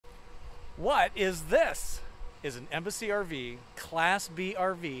What is this? Is an Embassy RV, Class B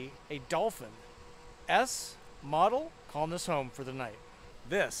RV, a Dolphin S model. Calling this home for the night.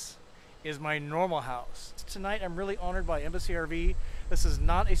 This is my normal house. Tonight I'm really honored by Embassy RV. This is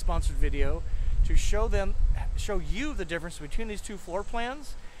not a sponsored video, to show you the difference between these two floor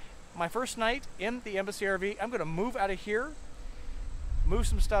plans. My first night in the Embassy RV, I'm going to move out of here, move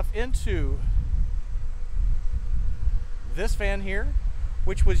some stuff into this van here,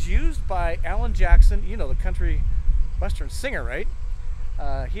 which was used by Alan Jackson, you know, the country western singer, right?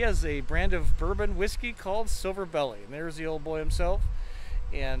 He has a brand of bourbon whiskey called Silver Belly, and there's the old boy himself.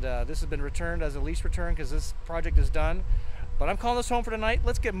 And this has been returned as a lease return because this project is done. But I'm calling this home for tonight.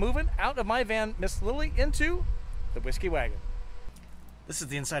 Let's get moving out of my van, Miss Lily, into the whiskey wagon. This is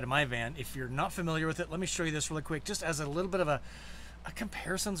the inside of my van. If you're not familiar with it, let me show you this really quick, just as a little bit of a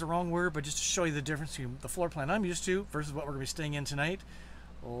comparison's the wrong word, but just to show you the difference between the floor plan I'm used to versus what we're going to be staying in tonight.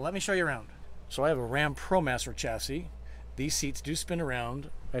 Let me show you around. So I have a Ram Promaster chassis. These seats do spin around.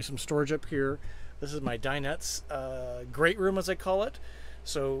 I have some storage up here. This is my dinettes great room, as I call it.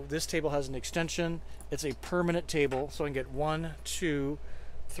 So this table has an extension. It's a permanent table, so I can get 1, 2,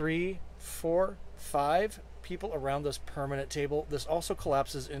 3, 4, 5 people around this permanent table. This also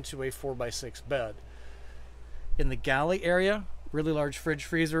collapses into a 4x6 bed. In the galley area, really large fridge,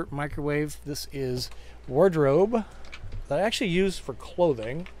 freezer, microwave. This is wardrobe that I actually use for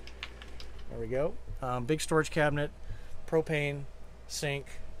clothing. There we go. Big storage cabinet, propane, sink,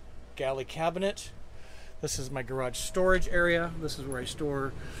 galley cabinet. This is my garage storage area. This is where I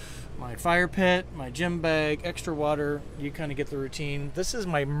store my fire pit, my gym bag, extra water. You kind of get the routine. This is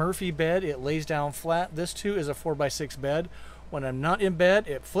my Murphy bed. It lays down flat. This too is a 4x6 bed. When I'm not in bed,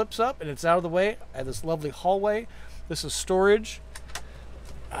 it flips up and it's out of the way. I have this lovely hallway. This is storage.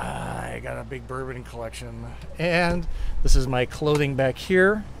 I got a big bourbon collection. And this is my clothing back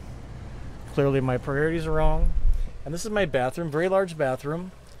here. Clearly my priorities are wrong. And this is my bathroom, very large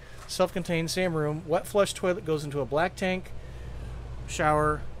bathroom. Self-contained, same room. Wet flush toilet goes into a black tank,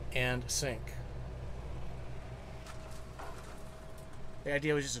 shower, and sink. The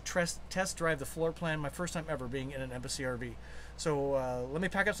idea was just to test drive the floor plan, my first time ever being in an Embassy RV. So let me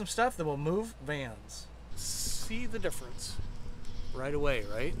pack up some stuff, then we'll move vans. See the difference right away,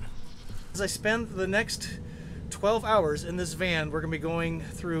 right? As I spend the next 12 hours in this van, we're going to be going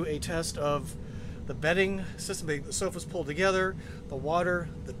through a test of the bedding system, the sofa's pulled together, the water,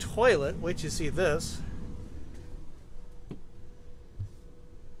 the toilet, which you see this.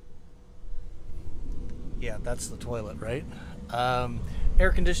 Yeah, that's the toilet, right? Air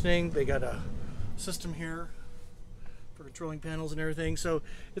conditioning, they got a system here for controlling panels and everything. So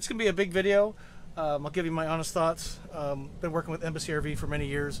it's gonna be a big video. I'll give you my honest thoughts. Been working with Embassy RV for many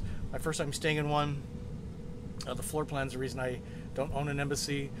years. My first time staying in one. The floor plan's the reason I don't own an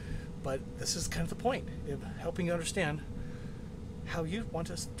Embassy. But this is kind of the point of helping you understand how you want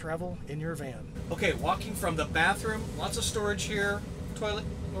to travel in your van. Okay, walking from the bathroom, lots of storage here, toilet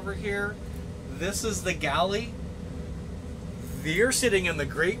over here. This is the galley. You're sitting in the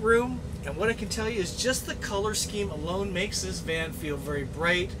great room, and what I can tell you is just the color scheme alone makes this van feel very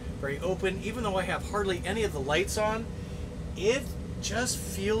bright, very open. Even though I have hardly any of the lights on, it just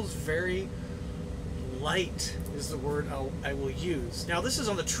feels very light is the word I will use. Now this is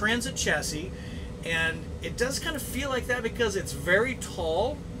on the Transit chassis, and it does kind of feel like that because it's very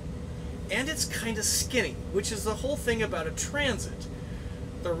tall and it's kind of skinny, which is the whole thing about a Transit.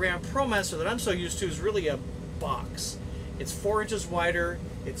 The Ram Promaster that I'm so used to is really a box. It's 4 inches wider,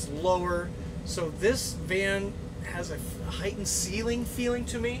 it's lower, so this van has a heightened ceiling feeling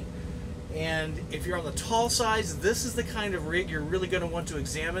to me. And if you're on the tall size, this is the kind of rig you're really going to want to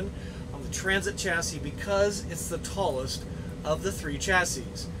examine on the Transit chassis because it's the tallest of the 3 chassis: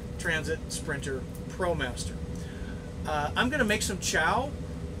 Transit, Sprinter, Promaster. I'm going to make some chow.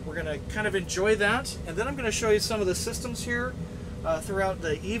 We're going to kind of enjoy that, and then I'm going to show you some of the systems here throughout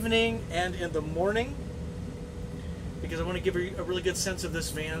the evening and in the morning, because I want to give you a really good sense of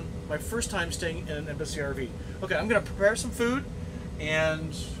this van. My first time staying in an Embassy RV. Okay, I'm going to prepare some food,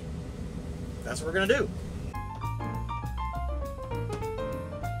 and that's what we're going to do.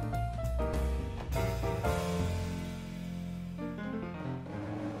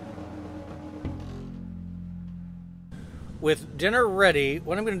 With dinner ready,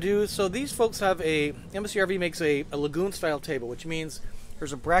 what I'm going to do, so these folks have Embassy RV makes a lagoon style table, which means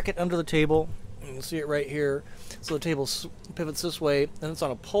there's a bracket under the table. You can see it right here. So the table pivots this way, and it's on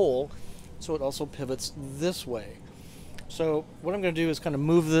a pole, so it also pivots this way. So what I'm going to do is kind of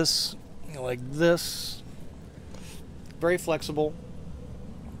move this like this. Very flexible.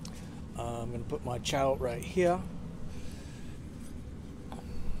 I'm going to put my chow right here.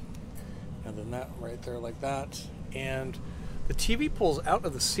 And then that right there like that. And the TV pulls out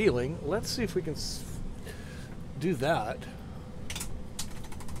of the ceiling. Let's see if we can do that.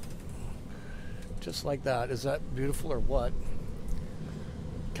 Just like that. Is that beautiful or what?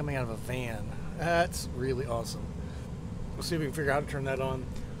 Coming out of a van. That's really awesome. We'll see if we can figure out how to turn that on.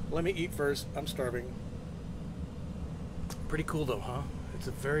 Let me eat first. I'm starving. Pretty cool though, huh? It's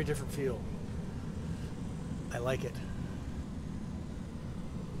a very different feel. I like it.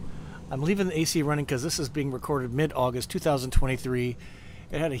 I'm leaving the AC running because this is being recorded mid-August 2023.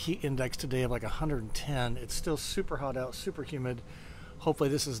 It had a heat index today of like 110. It's still super hot out, super humid. Hopefully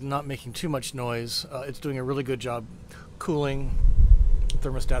this is not making too much noise. It's doing a really good job cooling.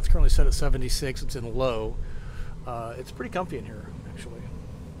 Thermostat's currently set at 76. It's in low. It's pretty comfy in here, actually.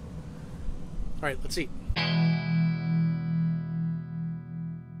 All right, let's eat.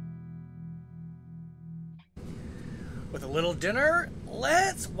 With a little dinner,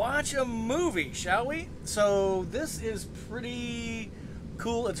 let's watch a movie, shall we? So this is pretty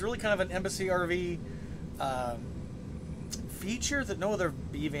cool. It's really kind of an Embassy RV feature that no other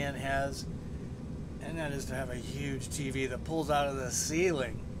B van has, and that is to have a huge TV that pulls out of the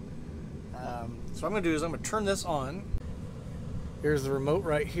ceiling. So what I'm going to do is I'm going to turn this on. Here's the remote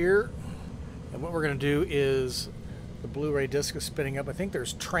right here, and what we're going to do is the Blu-ray disc is spinning up. I think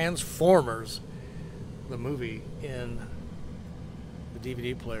there's Transformers, the movie, in the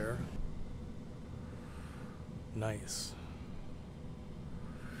DVD player. Nice.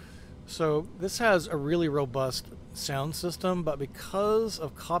 So this has a really robust sound system, but because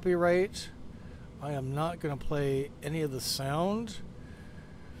of copyright, I am not going to play any of the sound,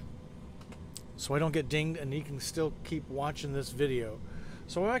 so I don't get dinged and you can still keep watching this video.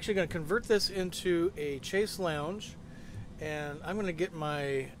 So I'm actually going to convert this into a Chase lounge, and I'm going to get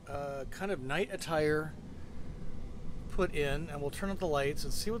my kind of night attire put in, and we'll turn up the lights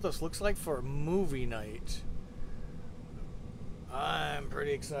and see what this looks like for a movie night. I'm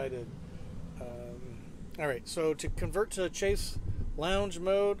pretty excited. Alright, so to convert to Chase lounge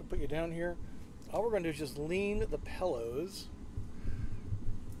mode, I'll put you down here. All we're going to do is just lean the pillows.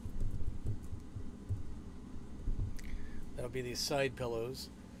 That'll be these side pillows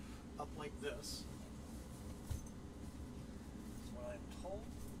up like this. That's what I'm told.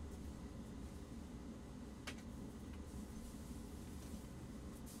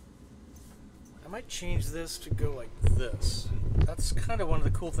 I might change this to go like this. That's kind of one of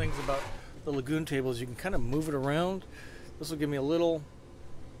the cool things about the Lagoon tables. You can kind of move it around. This will give me a little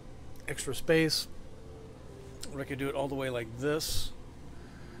extra space. Or I could do it all the way like this,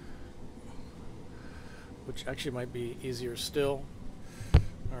 which actually might be easier still.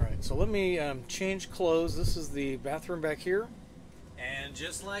 Alright, so let me change clothes. This is the bathroom back here. And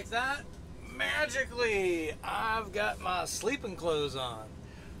just like that, magically, I've got my sleeping clothes on.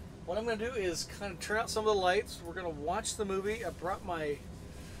 What I'm going to do is kind of turn out some of the lights. We're going to watch the movie. I brought my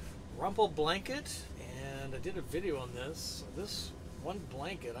Rumple blanket, and I did a video on this. This one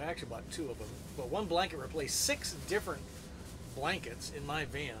blanket, I actually bought 2 of them, but one blanket replaced 6 different blankets in my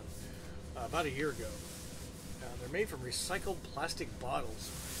van about a year ago. They're made from recycled plastic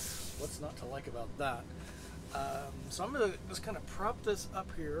bottles. What's not to like about that? So I'm going to just kind of prop this up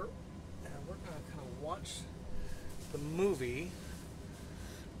here, and we're going to kind of watch the movie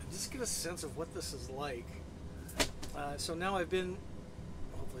and just get a sense of what this is like. So now I've been,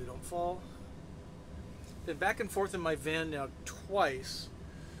 hopefully don't fall, been back and forth in my van now twice,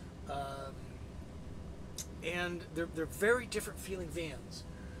 and they're very different feeling vans.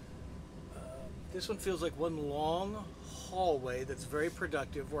 This one feels like one long hallway that's very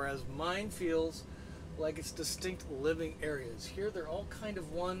productive, whereas mine feels like it's distinct living areas. Here they're all kind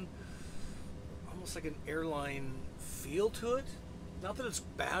of one, almost like an airline feel to it. Not that it's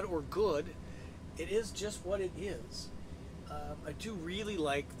bad or good, it is just what it is. I do really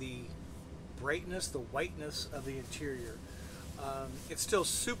like the brightness, the whiteness of the interior. It's still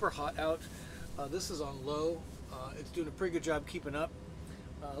super hot out. This is on low. It's doing a pretty good job keeping up.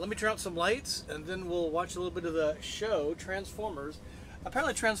 Let me turn out some lights, and then we'll watch a little bit of the show, Transformers.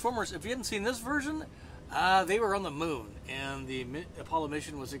 Apparently Transformers, if you hadn't seen this version, they were on the moon, and the Apollo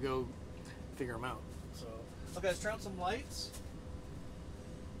mission was to go figure them out. So, okay, let's turn out some lights.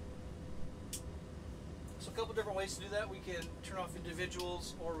 So a couple different ways to do that. We can turn off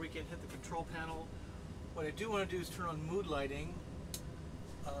individuals, or we can hit the control panel. What I do want to do is turn on mood lighting.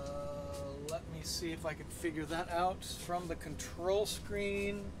 Let me see if I can figure that out from the control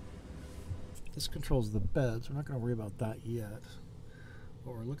screen. This controls the bed, so we're not going to worry about that yet.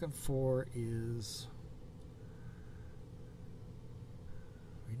 What we're looking for is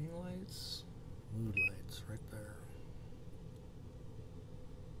reading lights, mood lights, right there.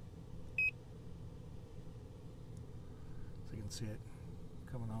 see it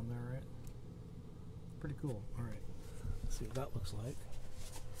coming on there, right? Pretty cool. All right, let's see what that looks like.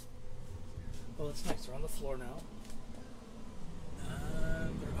 Oh, that's nice. They're on the floor now.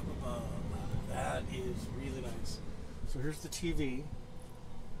 And they're up above. That is really nice. So here's the TV,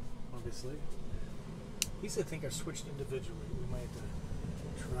 obviously. These I think are switched individually. We might have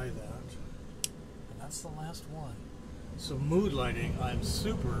to try that. And that's the last one. So mood lighting, I'm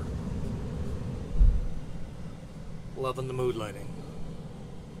super loving the mood lighting.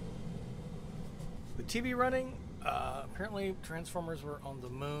 The TV running, apparently Transformers were on the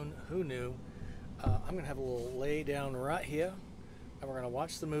moon. Who knew? I'm going to have a little lay down right here, and we're going to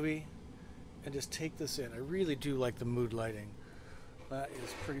watch the movie and just take this in. I really do like the mood lighting. That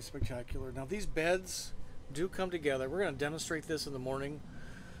is pretty spectacular. Now these beds do come together. We're going to demonstrate this in the morning.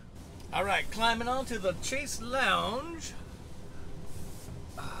 All right, climbing onto the Chase Lounge.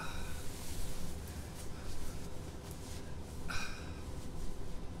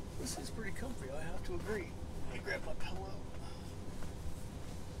 This is pretty comfy, I have to agree. Let me grab my pillow.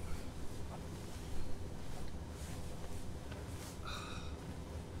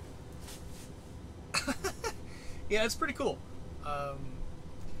 Yeah, it's pretty cool.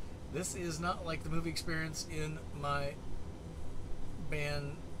 This is not like the movie experience in my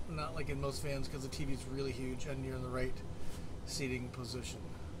van, not like in most vans, because the TV is really huge and you're in the right seating position.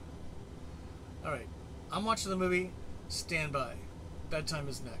 Alright, I'm watching the movie. Stand by. Bedtime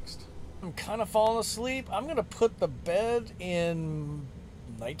is next. I'm kind of falling asleep. I'm going to put the bed in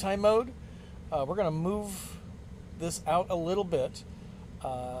nighttime mode. We're going to move this out a little bit.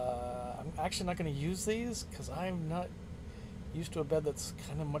 I'm actually not going to use these because I'm not used to a bed that's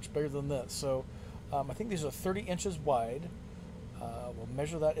kind of much bigger than this. So I think these are 30 inches wide. We'll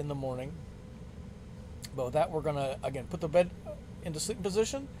measure that in the morning. But with that, we're going to, again, put the bed into sleeping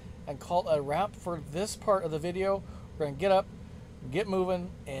position and call it a wrap for this part of the video. We're going to get up, get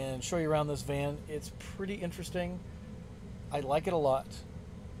moving, and show you around this van. It's pretty interesting. I like it a lot.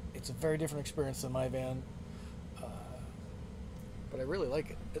 It's a very different experience than my van. But I really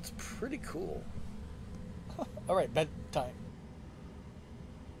like it. It's pretty cool. All right, bedtime.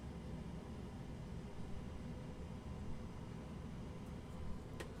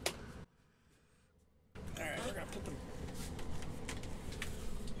 All right, we're gonna put the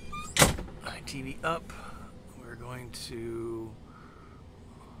TV up. We're going to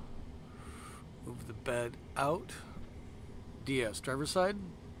move the bed out. DS, driver's side.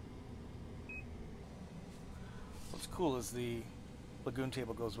 What's cool is the lagoon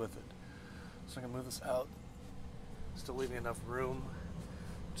table goes with it. So I'm going to move this out, still leaving enough room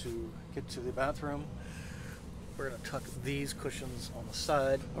to get to the bathroom. We're going to tuck these cushions on the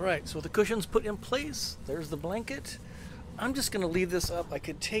side. Alright, so with the cushions put in place, there's the blanket. I'm just going to leave this up. I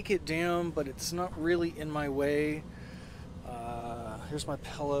could take it down, but it's not really in my way. Here's my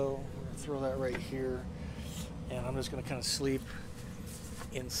pillow. We're going to throw that right here. And I'm just going to kind of sleep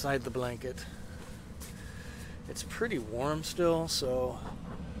inside the blanket. It's pretty warm still, so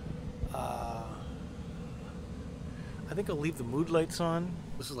I think I'll leave the mood lights on.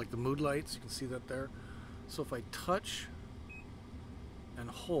 This is like the mood lights, you can see that there. So if I touch and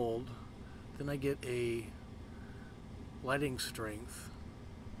hold, then I get a lighting strength,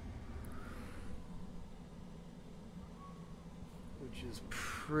 which is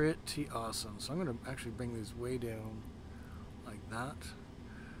pretty awesome. So I'm going to actually bring these way down like that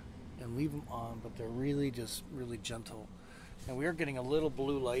and leave them on, but they're really just really gentle. And we are getting a little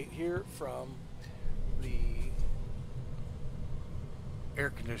blue light here from the air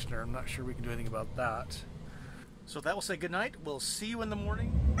conditioner. I'm not sure we can do anything about that. So that will say good night. We'll see you in the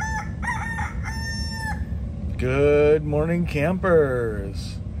morning. Good morning,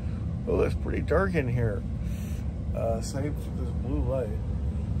 campers. Oh, it's pretty dark in here. Save this blue light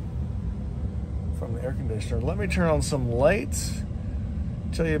from the air conditioner. Let me turn on some lights.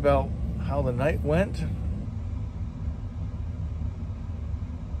 Tell you about how the night went.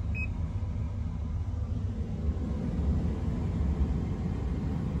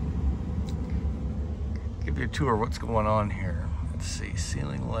 Give you a tour of what's going on here. Let's see,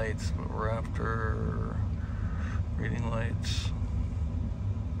 ceiling lights, what we're after, reading lights,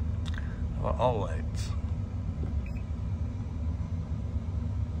 how about all lights?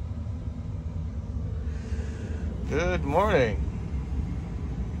 Good morning.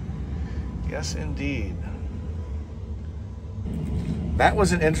 Yes, indeed. That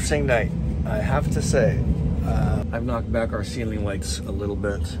was an interesting night, I have to say. I've knocked back our ceiling lights a little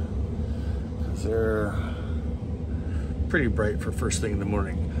bit because they're pretty bright for first thing in the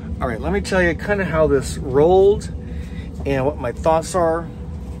morning. All right, let me tell you kind of how this rolled and what my thoughts are.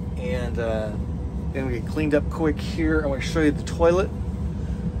 And and we get cleaned up quick here. I want to show you the toilet,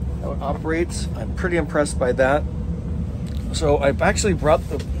 how it operates. I'm pretty impressed by that. So I've actually brought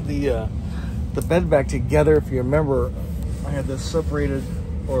the bed back together. If you remember, I had this separated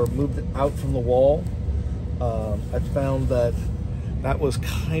or moved it out from the wall. I found that was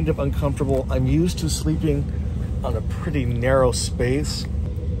kind of uncomfortable. I'm used to sleeping on a pretty narrow space,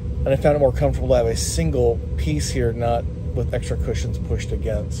 and I found it more comfortable to have a single piece here, not with extra cushions pushed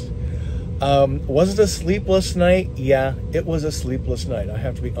against. Was it a sleepless night? Yeah, it was a sleepless night. I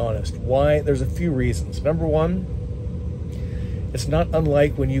have to be honest. Why? There's a few reasons. Number one, it's not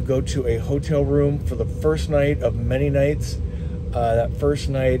unlike when you go to a hotel room for the first night of many nights. That first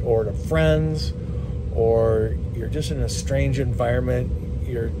night, or to friends, or you're just in a strange environment.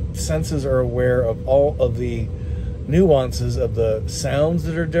 Your senses are aware of all of the nuances of the sounds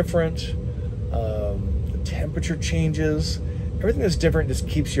that are different, the temperature changes. Everything that's different just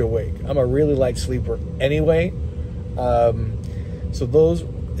keeps you awake. I'm a really light sleeper anyway. So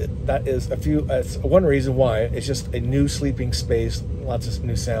that's one reason why. It's just a new sleeping space, lots of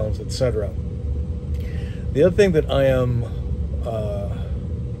new sounds, etc. The other thing that I am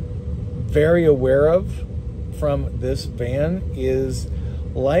very aware of from this van is,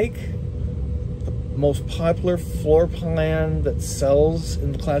 like the most popular floor plan that sells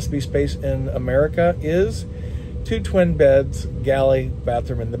in the Class B space in America is 2 twin beds, galley,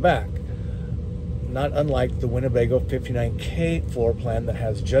 bathroom in the back. Not unlike the Winnebago 59K floor plan that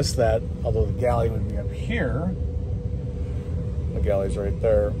has just that, although the galley would be up here. The galley's right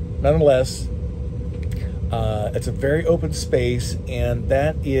there. Nonetheless, it's a very open space, and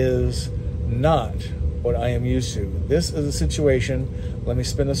that is not what I am used to. This is a situation, let me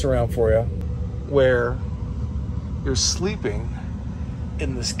spin this around for you, where you're sleeping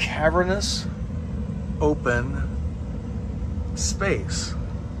in this cavernous, open space.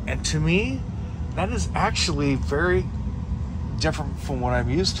 And to me, that is actually very different from what I'm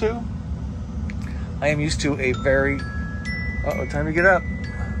used to. I am used to a very... Uh-oh, time to get up.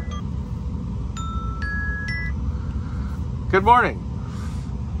 Good morning.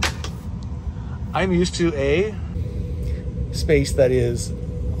 I'm used to a space that is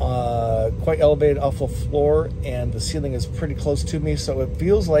quite elevated off the floor, and the ceiling is pretty close to me, so it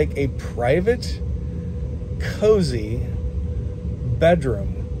feels like a private, cozy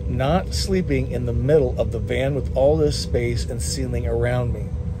bedroom, not sleeping in the middle of the van with all this space and ceiling around me.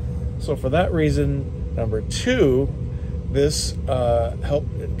 So for that reason, number two, this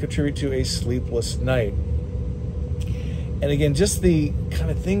helped contribute to a sleepless night. And again, just the kind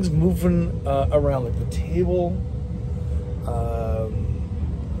of things moving around, like the table,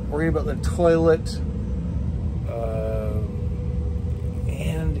 worried about the toilet,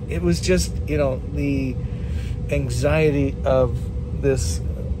 and it was just, the anxiety of this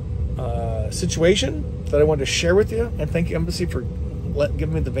situation that I wanted to share with you. And thank you, Embassy, for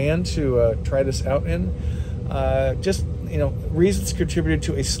giving me the van to try this out in. Just, reasons contributed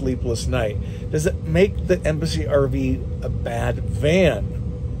to a sleepless night. Does it make the Embassy RV a bad van?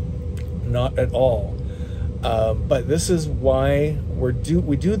 Not at all. But this is why we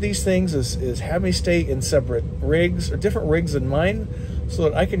do these things, is have me stay in separate rigs, or different rigs than mine, so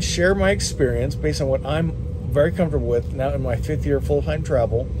that I can share my experience based on what I'm very comfortable with now in my 5th year of full-time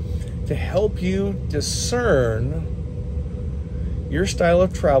travel, to help you discern your style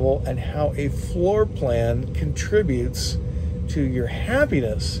of travel and how a floor plan contributes to your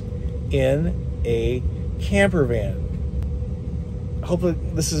happiness in a camper van. Hopefully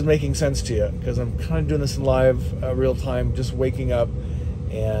this is making sense to you, because I'm kind of doing this in live, real time, just waking up,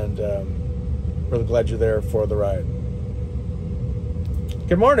 and really glad you're there for the ride.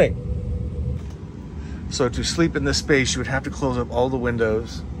 Good morning. So to sleep in this space, you would have to close up all the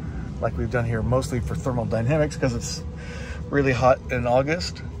windows, like we've done here, mostly for thermal dynamics, because it's really hot in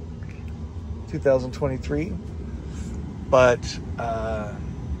August 2023. But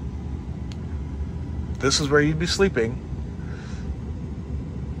this is where you'd be sleeping,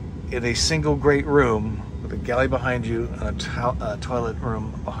 in a single great room with a galley behind you and a toilet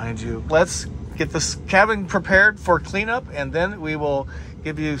room behind you. Let's get this cabin prepared for cleanup, and then we will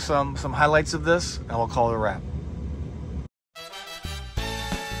give you some highlights of this, and we'll call it a wrap.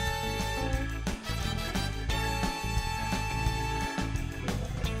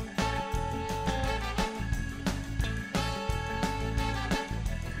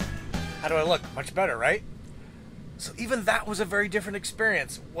 How do I look? Much better, right? So even that was a very different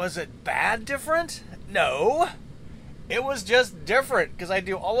experience. Was it bad different? No. It was just different, because I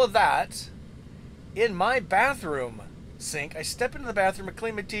do all of that in my bathroom sink. I step into the bathroom, I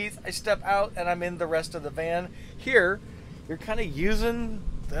clean my teeth, I step out, and I'm in the rest of the van. Here, you're kind of using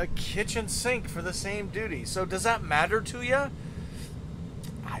the kitchen sink for the same duty. So does that matter to you?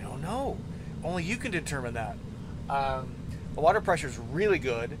 I don't know. Only you can determine that. The water pressure is really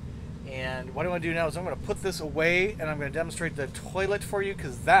good. And what I want to do now is I'm going to put this away and I'm going to demonstrate the toilet for you,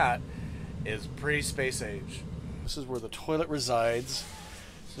 because that is pretty space age. This is where the toilet resides.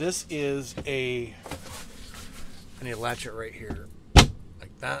 This is I need to latch it right here,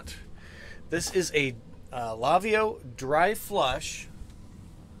 like that. This is a Laveo dry flush.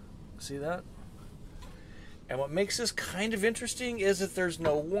 See that? And what makes this kind of interesting is that there's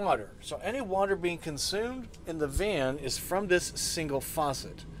no water. So any water being consumed in the van is from this single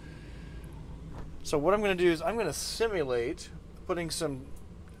faucet. So what I'm going to do is I'm going to simulate putting some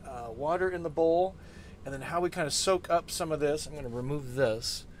water in the bowl, and then how we kind of soak up some of this. I'm going to remove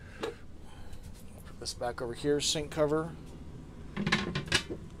this. Put this back over here, sink cover.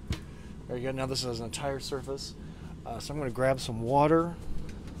 There you go. Now this is an entire surface. So I'm going to grab some water.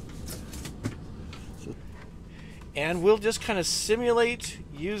 And we'll just kind of simulate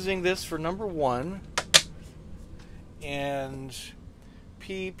using this for number one. And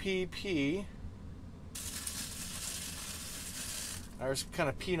PPP. There's kind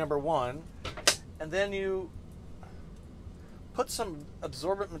of P number one. And then you put some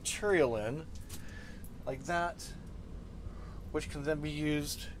absorbent material in, like that, which can then be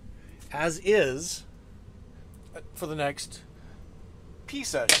used as is for the next P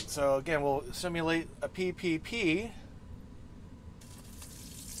session. So again, we'll simulate a PPP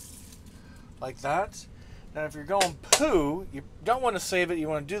like that. Now if you're going poo, you don't want to save it, you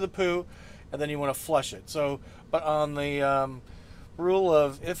want to do the poo and then you want to flush it. So, but on the rule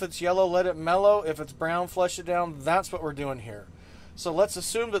of if it's yellow, let it mellow, if it's brown, flush it down, that's what we're doing here. So let's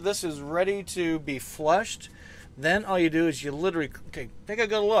assume that this is ready to be flushed. Then all you do is you literally, okay, take a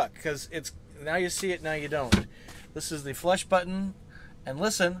good look, because it's, now you see it, now you don't. This is the flush button, and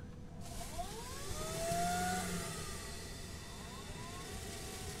listen.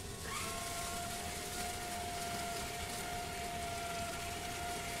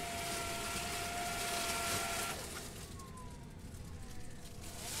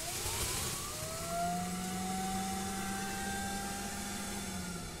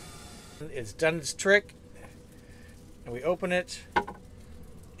 It's done its trick, and we open it,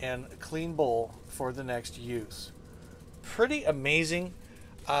 and a clean bowl for the next use. Pretty amazing.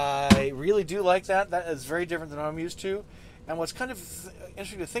 I really do like that. That is very different than I'm used to. And what's kind of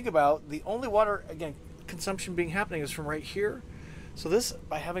interesting to think about, the only water, again, consumption being happening is from right here. So this,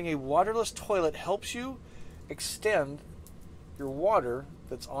 by having a waterless toilet, helps you extend your water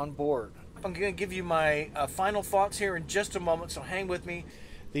that's on board. I'm going to give you my final thoughts here in just a moment, so hang with me.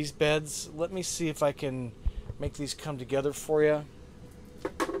 These beds, let me see if I can make these come together for you.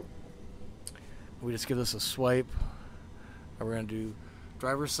 We just give this a swipe. And we're going to do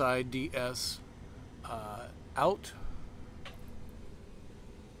driver's side DS out.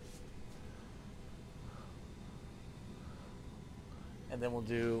 And then we'll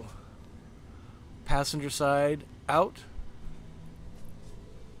do passenger side out.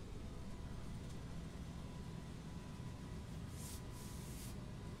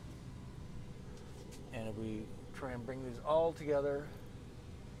 And if we try and bring these all together,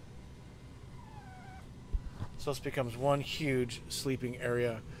 so this becomes one huge sleeping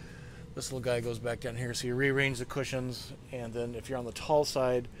area. This little guy goes back down here, so you rearrange the cushions, and then if you're on the tall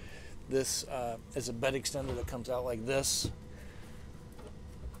side, this is a bed extender that comes out like this.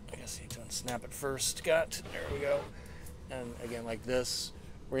 I guess you need to unsnap it first, Scott. There we go. And again, like this,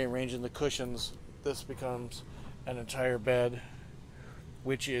 rearranging the cushions, this becomes an entire bed,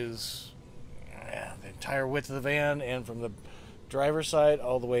 which is the entire width of the van, and from the driver's side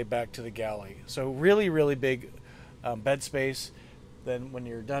all the way back to the galley. So really, really big bed space. Then when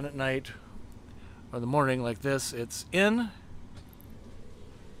you're done at night or in the morning like this, it's in.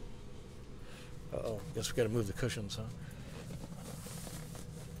 Uh-oh, guess we got to move the cushions, huh?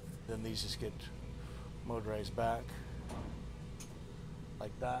 Then these just get motorized back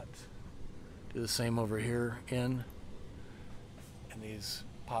like that. Do the same over here, in, and these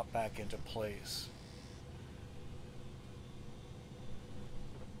pop back into place.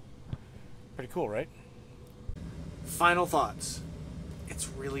 Pretty cool, right? Final thoughts. It's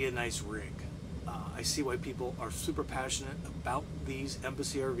really a nice rig. I see why people are super passionate about these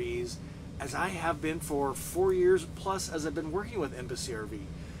Embassy RVs, as I have been for 4 years plus as I've been working with Embassy RV,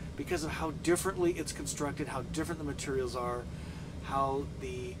 because of how differently it's constructed, how different the materials are, how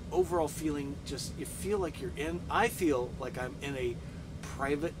the overall feeling, just, you feel like you're in, I feel like I'm in a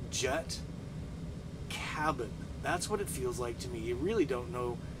private jet cabin. That's what it feels like to me. You really don't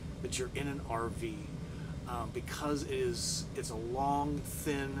know that you're in an RV. because it's a long,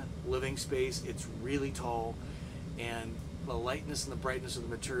 thin living space. It's really tall, and the lightness and the brightness of the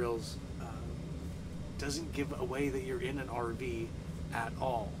materials doesn't give away that you're in an RV at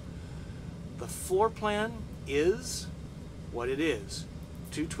all. The floor plan is what it is.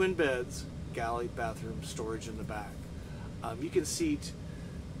 2 twin beds, galley, bathroom, storage in the back. You can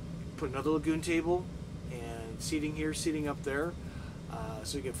put another lagoon table and seating here, seating up there.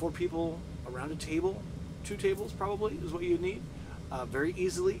 So you get 4 people around a table. 2 tables probably is what you need, very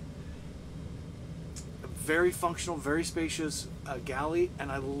easily. A very functional, very spacious galley,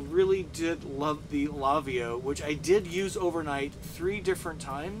 and I really did love the Laveo, which I did use overnight 3 different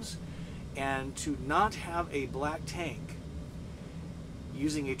times, and to not have a black tank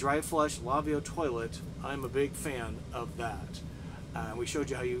using a dry flush Laveo toilet, I'm a big fan of that. We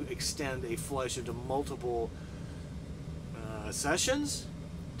showed you how you extend a flush into multiple sessions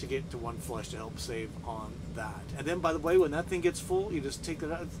to get to 1 flush to help save on that. And then, by the way, when that thing gets full, you just take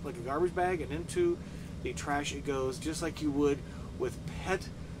it out like a garbage bag and into the trash it goes, just like you would with pet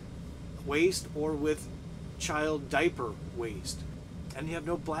waste or with child diaper waste. And you have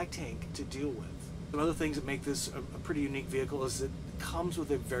no black tank to deal with. Some other things that make this a pretty unique vehicle is it comes with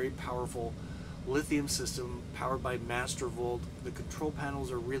a very powerful lithium system powered by master volt. The control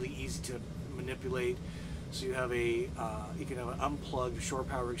panels are really easy to manipulate. So you have you can have an unplugged shore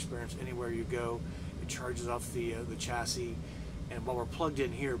power experience anywhere you go. It charges off the chassis, and while we're plugged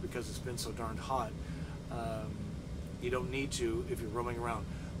in here because it's been so darn hot, you don't need to if you're roaming around.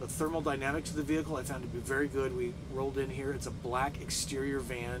 The thermal dynamics of the vehicle I found to be very good. We rolled in here. It's a black exterior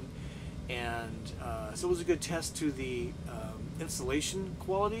van, and so it was a good test to the installation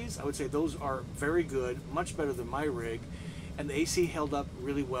qualities. I would say those are very good, much better than my rig, and the AC held up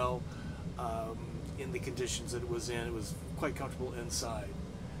really well. In the conditions that it was in. It was quite comfortable inside.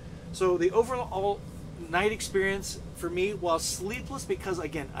 So the overall night experience for me, while sleepless, because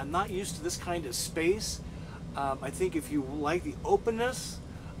again, I'm not used to this kind of space, I think if you like the openness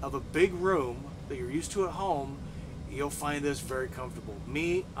of a big room that you're used to at home, you'll find this very comfortable.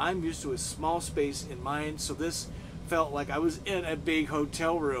 Me, I'm used to a small space in mine, so this felt like I was in a big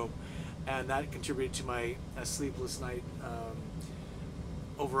hotel room, and that contributed to my sleepless night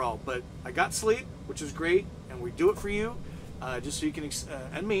overall. But I got sleep, which is great, and we do it for you, just so you can,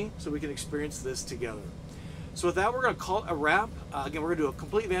 and me, so we can experience this together. So with that, we're going to call it a wrap. Again, we're going to do a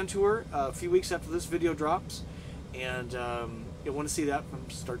complete van tour a few weeks after this video drops, and you'll want to see that from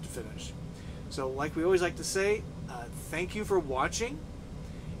start to finish. So like we always like to say, thank you for watching.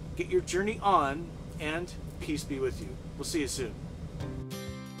 Get your journey on, and peace be with you. We'll see you soon.